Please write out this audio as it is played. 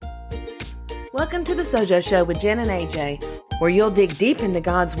Welcome to the Sojo Show with Jen and AJ, where you'll dig deep into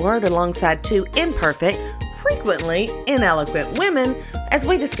God's Word alongside two imperfect, frequently ineloquent women as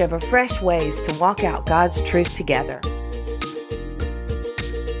we discover fresh ways to walk out God's truth together.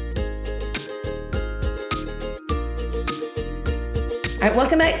 All right,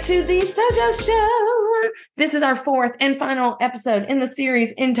 welcome back to the Sojo Show. This is our fourth and final episode in the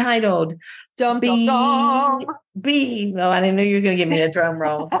series entitled Dum, Be- dum, dum. Oh, I didn't know you were going to give me a drum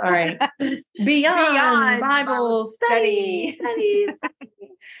roll. Sorry. Beyond Bible Studies.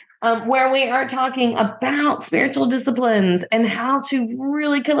 Where we are talking about spiritual disciplines and how to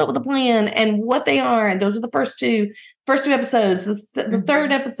really come up with a plan and what they are. And those are the first two episodes. The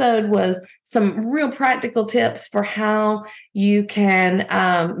third episode was some real practical tips for how you can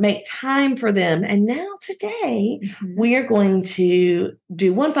make time for them. And now today, we are going to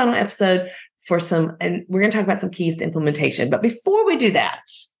do one final episode and we're going to talk about some keys to implementation. But before we do that,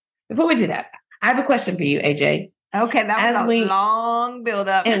 I have a question for you, AJ. Okay, that was a long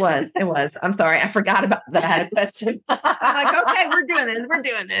build-up. It was. I'm sorry. I forgot about that. I had a question. I'm like, okay, we're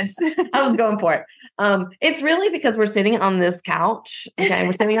doing this. I was going for it. It's really because we're sitting on this couch. Okay,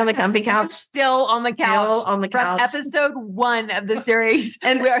 we're sitting on the comfy couch. Still on the couch. From episode 1 of the series.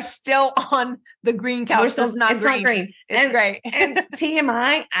 And we are still on the green couch. It's not green. It's great. And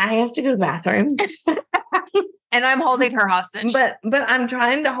TMI, I have to go to the bathroom. And I'm holding her hostage. But I'm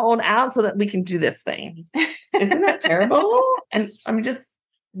trying to hold out so that we can do this thing. Isn't that terrible? And I'm just,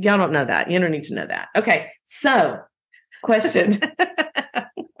 y'all don't know that. You don't need to know that. Okay. So, question.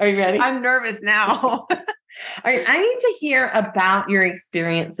 Are you ready? I'm nervous now. All right. I need to hear about your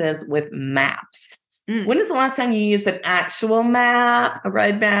experiences with maps. When is the last time you used an actual map, a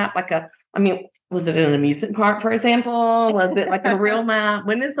road map, was it an amusement park, for example? Was it like a real map?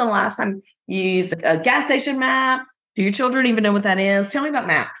 When is the last time you used a gas station map? Do your children even know what that is? Tell me about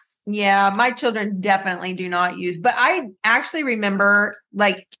maps. Yeah, my children definitely do not use, but I actually remember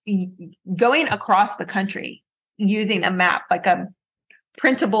going across the country using a map, like a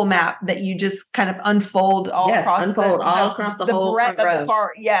printable map that you just kind of unfold across the whole breadth of the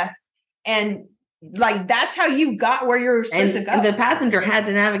car. Yes. And that's how you got where you're supposed to go. And the passenger had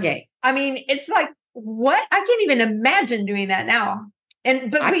to navigate. I mean, it's like, what? I can't even imagine doing that now. I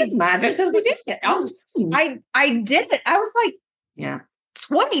can imagine because we did it. I did it. I was like,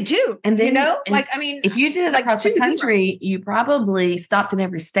 22. And then, if you did it across the country, you probably stopped in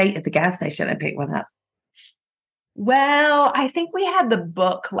every state at the gas station and picked one up. Well, I think we had the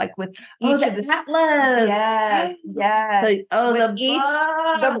book with each of the atlas. Yes. So,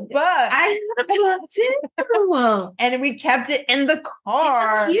 the book. I had a book too. And we kept it in the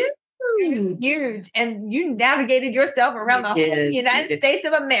car. It was huge. It was huge. And you navigated yourself around the whole United States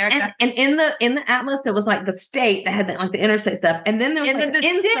of America. And in the atlas, it was like the state that had the interstate stuff. And then there was the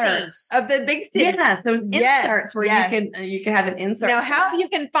inserts of the big cities. Yes, there was inserts where you can have an insert. Now, how you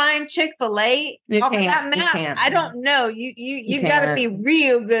can find Chick-fil-A off of that map, I don't know. You got to be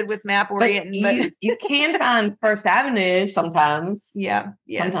real good with map orienting. But you can find First Avenue sometimes. Yeah.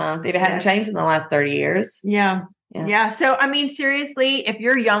 Yes. Sometimes, if it hadn't changed in the last 30 years. Yeah. Yeah. So, I mean, seriously, if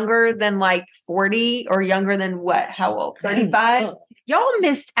you're younger than 40 or younger than what? How old? 35? Y'all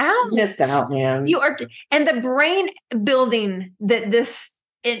missed out. Man. You are, and the brain building that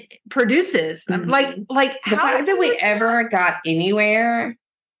it produces. Mm-hmm. Like the fact that we ever got anywhere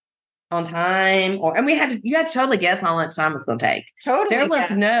on time, you had to totally guess how much time it's going to take. Totally. There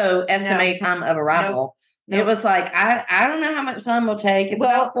was no estimated time of arrival. No. It was like, I don't know how much time will take. It's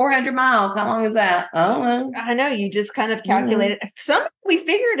about 400 miles. How long is that? I don't know. I know. You just kind of calculated. We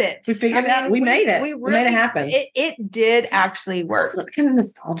figured it. We figured it out. We made it. We made it happen. It did actually work. It's kind of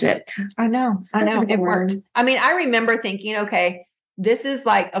nostalgic. I know. It worked. I mean, I remember thinking, okay, this is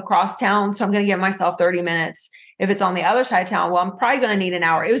across town. So I'm going to give myself 30 minutes. If it's on the other side of town, well, I'm probably going to need an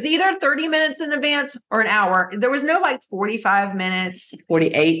hour. It was either 30 minutes in advance or an hour. There was no 45 minutes,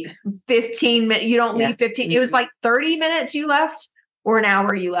 48, 15 minutes. You don't leave 15. It was 30 minutes you left or an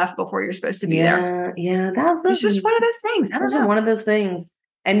hour you left before you're supposed to be there. Yeah. It's just one of those things. I don't know. One of those things.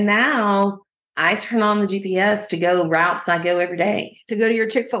 And now I turn on the GPS to go routes I go every day. To go to your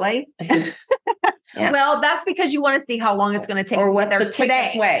Chick-fil-A? Yeah. Well, that's because you want to see how long it's going to take. Or what's the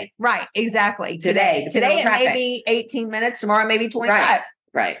quickest way. Right. Exactly. Today it may be 18 minutes. Tomorrow, maybe 25.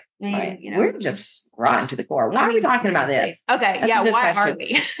 Right. We're just rotten to the core. Why are we talking about this? Okay. That's why are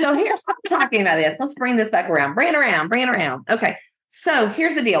we? So here's what we're talking about this. Let's bring this back around. Bring it around. Okay. So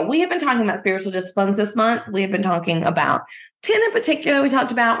here's the deal. We have been talking about spiritual disciplines this month. We have been talking about 10 in particular we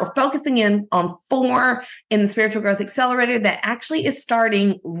talked about. We're focusing in on 4 in the Spiritual Growth Accelerator that actually is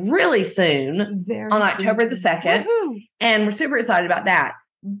starting really soon on October the 2nd. Woo-hoo. And we're super excited about that.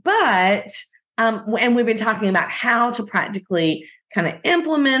 But And we've been talking about how to practically kind of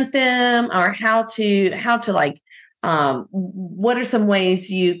implement them, or how to like, what are some ways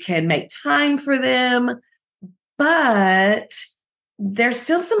you can make time for them? But there's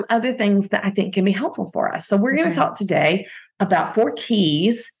still some other things that I think can be helpful for us. So we're going to talk today about 4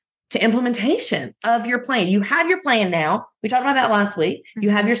 keys to implementation of your plan. You have your plan now. We talked about that last week. You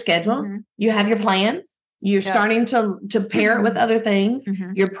have your schedule. You have your plan. You're starting to pair it with other things.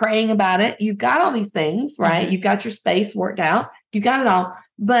 You're praying about it. You've got all these things, right? You've got your space worked out. You got it all.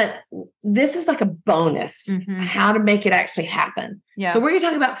 But this is like a bonus, how to make it actually happen. Yeah. So we're going to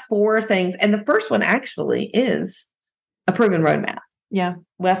talk about 4 things. And the first one actually is a proven roadmap. Yeah.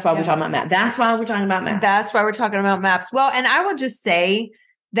 Well, that's why we're talking about maps. That's why we're talking about maps. That's why we're talking about maps. Well, and I will just say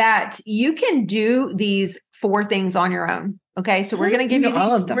that you can do these 4 things on your own. Okay. So we're going to give you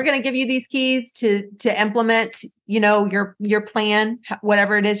these, we're going to give you these keys to implement, your plan,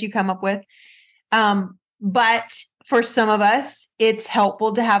 whatever it is you come up with. But for some of us, it's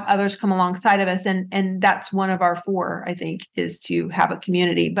helpful to have others come alongside of us. And that's one of our 4, I think, is to have a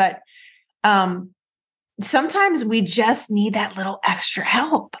community. But, sometimes we just need that little extra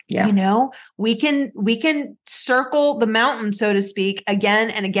help. Yeah. We can circle the mountain, so to speak, again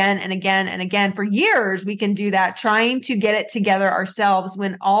and again and again and again. For years, we can do that, trying to get it together ourselves,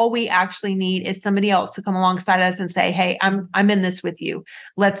 when all we actually need is somebody else to come alongside us and say, hey, I'm in this with you.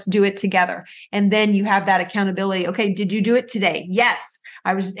 Let's do it together. And then you have that accountability. Okay. Did you do it today? Yes.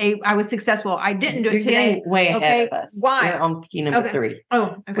 I was successful. I didn't do it today. Way ahead of us. Why? You're on key number 3.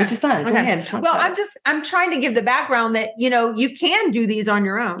 Oh, okay. Which is fine. Go ahead. Well, I'm trying to give the background that, you can do these on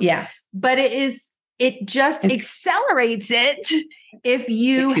your own. Yes. But it just accelerates it if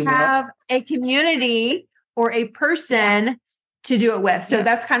you have a community or a person to do it with. So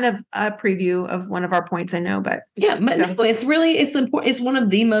that's kind of a preview of one of our points, I know, but it's important. It's one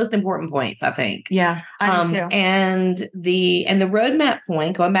of the most important points, I think. Yeah. I do too. And the roadmap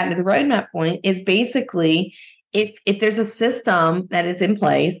point, going back to the roadmap point, is basically if there's a system that is in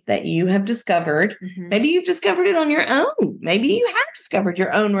place that you have discovered, maybe you've discovered it on your own. Maybe you have discovered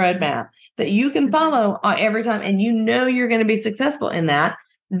your own roadmap that you can follow every time, and you're going to be successful in that.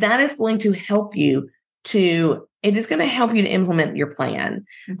 That is going to help you to implement your plan.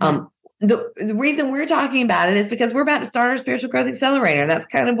 The reason we're talking about it is because we're about to start our spiritual growth accelerator. That's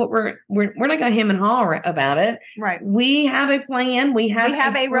kind of what we're not going to hem and haw about it. Right. We have a plan. We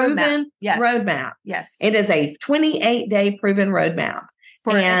have a proven roadmap. Yes. It is a 28-day proven roadmap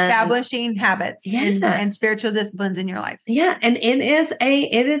for establishing habits and spiritual disciplines in your life. Yeah. And it's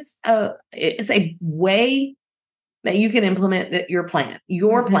a way that you can implement your plan,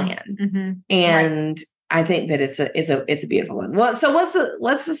 plan. And I think that it's a beautiful one. Well, so what's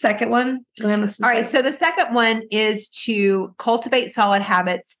the second one? All right. So the second one is to cultivate solid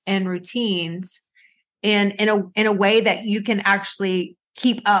habits and routines in a way that you can actually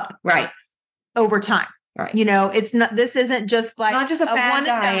keep up over time. Right. This isn't just like, it's not just a fad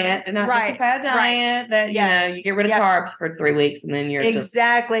diet, that, you get rid of carbs for 3 weeks and then you're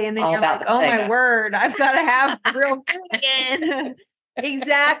exactly. And then you're like, oh my word, I've got to have real food again.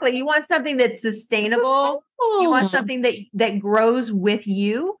 Exactly. You want something that's sustainable. You want something that grows with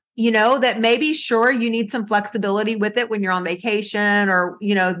you, that maybe sure you need some flexibility with it when you're on vacation or,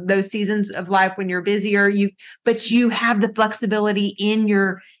 those seasons of life when you're busier, but you have the flexibility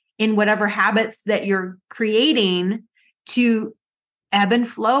in whatever habits that you're creating to ebb and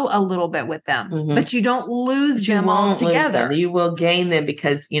flow a little bit with them, but you don't lose them altogether. You will gain them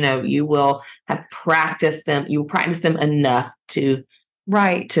because, you will have practiced them. You will practice them enough to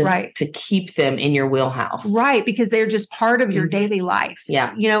keep them in your wheelhouse. Right. Because they're just part of your daily life.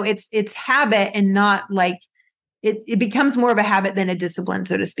 Yeah. It's habit and not like it becomes more of a habit than a discipline,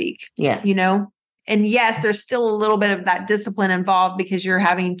 so to speak. Yes. And yes, there's still a little bit of that discipline involved because you're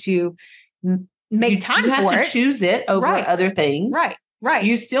having to make time for it. You have to choose it over other things. Right. Right.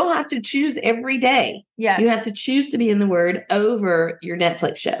 You still have to choose every day. Yes. You have to choose to be in the Word over your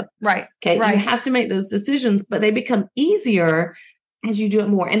Netflix show. Right. Okay. Right. You have to make those decisions, but they become easier as you do it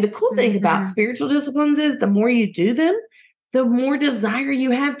more. And the cool thing about spiritual disciplines is the more you do them, the more desire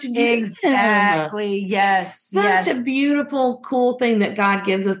you have to do exactly. them. Yes. It's such a beautiful, cool thing that God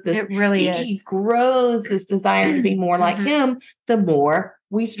gives us. This. It really is. He grows this desire to be more like Him. The more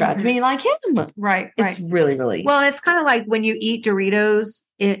we strive to be like Him. Right. It's really, really. Well, it's kind of like when you eat Doritos,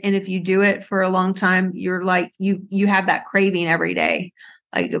 and if you do it for a long time, you're like you have that craving every day.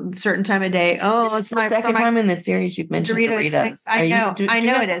 Like a certain time of day. Oh, it's the second time in this series you've mentioned Doritos. I know. I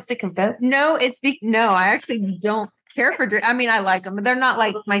know it is. To confess? No, I actually don't care for Doritos. I mean, I like them, but they're not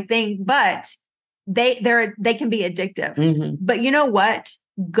like my thing. But they can be addictive. But you know what?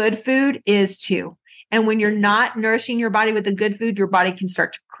 good food is too. And when you're not nourishing your body with the good food, your body can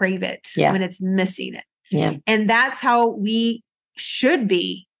start to crave it when it's missing it. Yeah. And that's how we should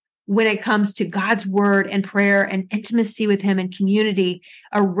be when it comes to God's word and prayer and intimacy with him and community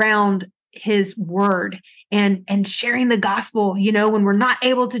around his word and sharing the gospel. When we're not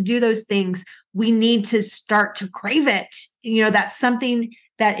able to do those things, we need to start to crave it. That's something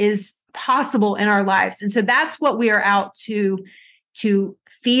that is possible in our lives. And so that's what we are out to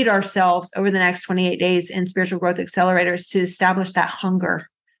feed ourselves over the next 28 days in Spiritual Growth Accelerators, to establish that hunger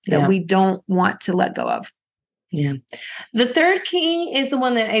that we don't want to let go of. Yeah. The third key is the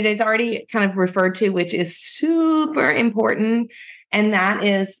one that AJ's already kind of referred to, which is super important. And that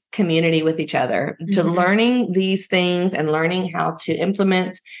is community with each other, to learning these things and learning how to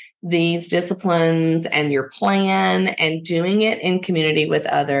implement these disciplines and your plan and doing it in community with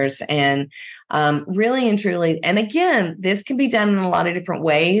others. And really and truly, and again, this can be done in a lot of different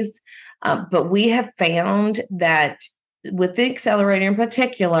ways, but we have found that with the accelerator in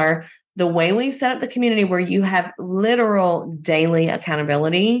particular, the way we've set up the community where you have literal daily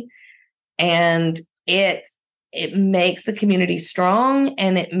accountability, and it makes the community strong,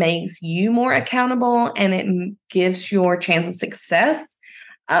 and it makes you more accountable, and it gives your chance of success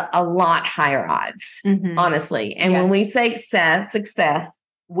a lot higher odds, honestly. And when we say success,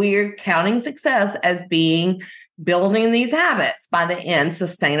 we're counting success as being building these habits by the end,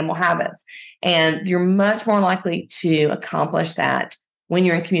 sustainable habits. And you're much more likely to accomplish that when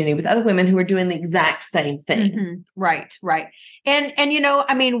you're in community with other women who are doing the exact same thing. Right.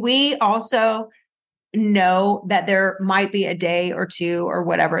 And we also know that there might be a day or two or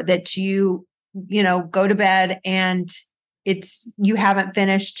whatever that you go to bed and you haven't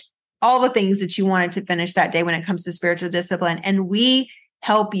finished all the things that you wanted to finish that day when it comes to spiritual discipline. And we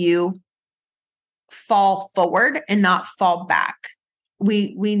help you fall forward and not fall back.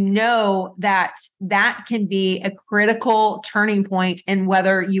 We know that can be a critical turning point in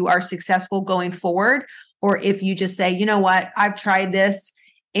whether you are successful going forward, or if you just say, you know what, I've tried this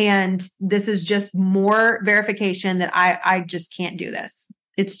and this is just more verification that I just can't do this.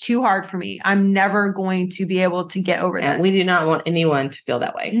 It's too hard for me. I'm never going to be able to get over this. We do not want anyone to feel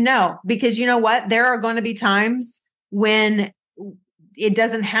that way. No, because you know what? There are going to be times when it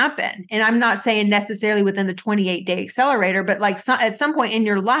doesn't happen. And I'm not saying necessarily within the 28-day accelerator, but at some point in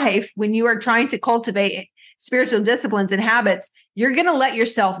your life, when you are trying to cultivate spiritual disciplines and habits, you're going to let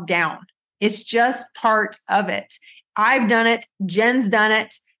yourself down. It's just part of it. I've done it. Jen's done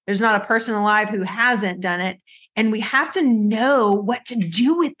it. There's not a person alive who hasn't done it. And we have to know what to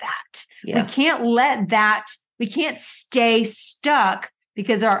do with that. Yeah. We can't stay stuck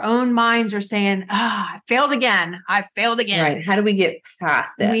because our own minds are saying, I failed again. Right. How do we get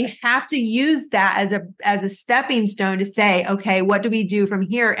past it? We have to use that as a stepping stone to say, okay, what do we do from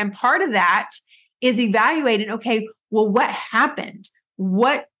here? And part of that is evaluating, okay, well, what happened?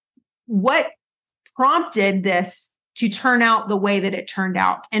 What prompted this to turn out the way that it turned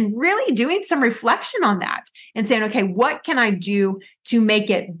out, and really doing some reflection on that and saying, okay, what can I do to make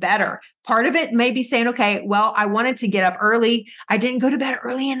it better? Part of it may be saying, okay, well, I wanted to get up early. I didn't go to bed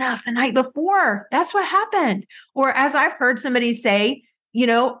early enough the night before. That's what happened. Or as I've heard somebody say,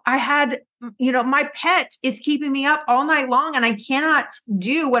 I had, my pet is keeping me up all night long and I cannot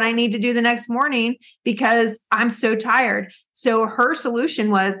do what I need to do the next morning because I'm so tired. So her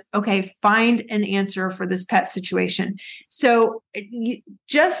solution was, okay, find an answer for this pet situation. So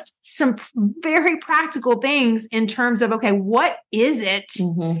just some very practical things in terms of, okay, what is it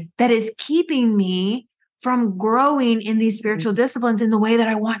that is keeping me from growing in these spiritual disciplines in the way that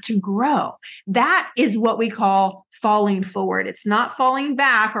I want to grow? That is what we call falling forward. It's not falling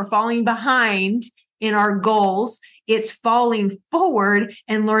back or falling behind in our goals. It's falling forward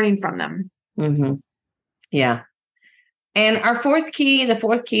and learning from them. Yeah. And our the fourth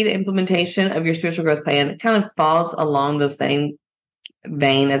key to implementation of your spiritual growth plan kind of falls along the same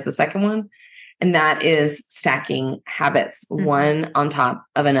vein as the second one. And that is stacking habits one on top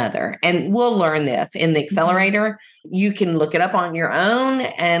of another. And we'll learn this in the accelerator. You can look it up on your own.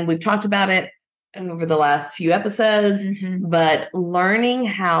 And we've talked about it over the last few episodes, but learning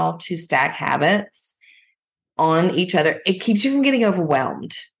how to stack habits on each other, it keeps you from getting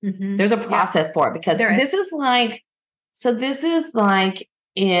overwhelmed. There's a process for it, because this is like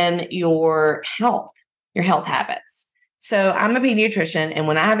in your health habits. So I'm a pediatrician, and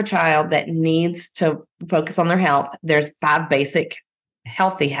when I have a child that needs to focus on their health, there's 5 basic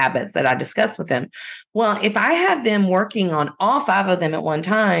healthy habits that I discuss with them. Well, if I have them working on all 5 of them at one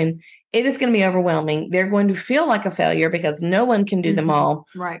time, it is going to be overwhelming. They're going to feel like a failure because no one can do them all.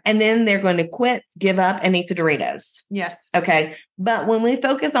 Right. And then they're going to quit, give up, and eat the Doritos. Yes. Okay. But when we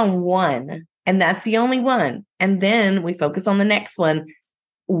focus on one, and that's the only one, and then we focus on the next one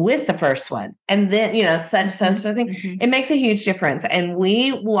with the first one, and then, such thing, it makes a huge difference. And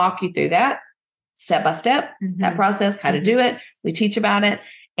we walk you through that step by step, that process, how to do it. We teach about it.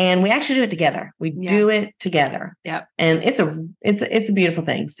 And we actually do it together. We do it together. Yep. And it's a beautiful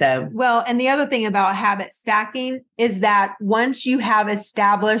thing. So, well, and the other thing about habit stacking is that once you have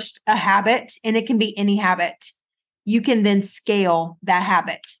established a habit, and it can be any habit, you can then scale that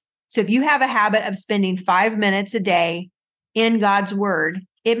habit. So if you have a habit of spending 5 minutes a day in God's word,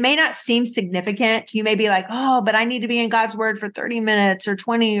 it may not seem significant. You may be like, oh, but I need to be in God's word for 30 minutes or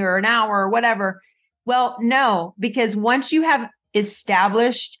 20 or an hour or whatever. Well, no, because once you have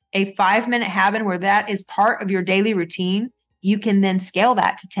established a 5-minute habit where that is part of your daily routine, you can then scale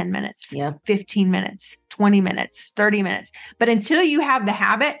that to 10 minutes, 15 minutes, 20 minutes, 30 minutes. But until you have the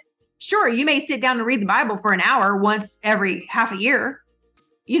habit, sure, you may sit down and read the Bible for an hour once every half a year.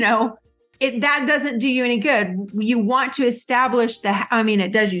 That doesn't do you any good. You want to establish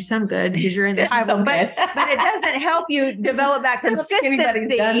it does you some good because you're in the Bible, but it doesn't help you develop that consistency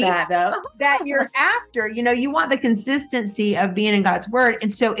that you're after. You want the consistency of being in God's word.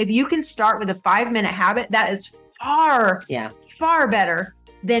 And so if you can start with a 5-minute habit, that is far better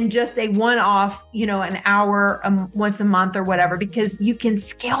than just a one-off, an hour once a month or whatever, because you can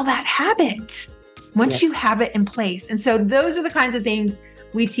scale that habit once you have it in place. And so those are the kinds of things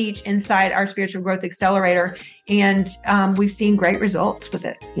we teach inside our Spiritual Growth Accelerator. And we've seen great results with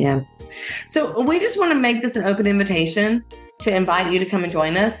it. Yeah. So we just want to make this an open invitation to invite you to come and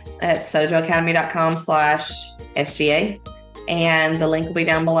join us at sojoacademy.com/SGA. And the link will be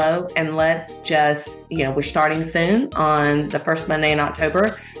down below. And let's just, we're starting soon on the first Monday in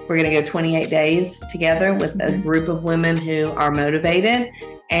October. We're going to go 28 days together with a group of women who are motivated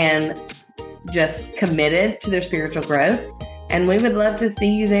and just committed to their spiritual growth. And we would love to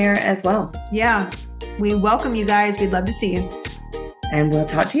see you there as well. Yeah. We welcome you guys. We'd love to see you. And we'll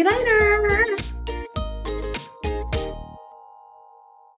talk to you later.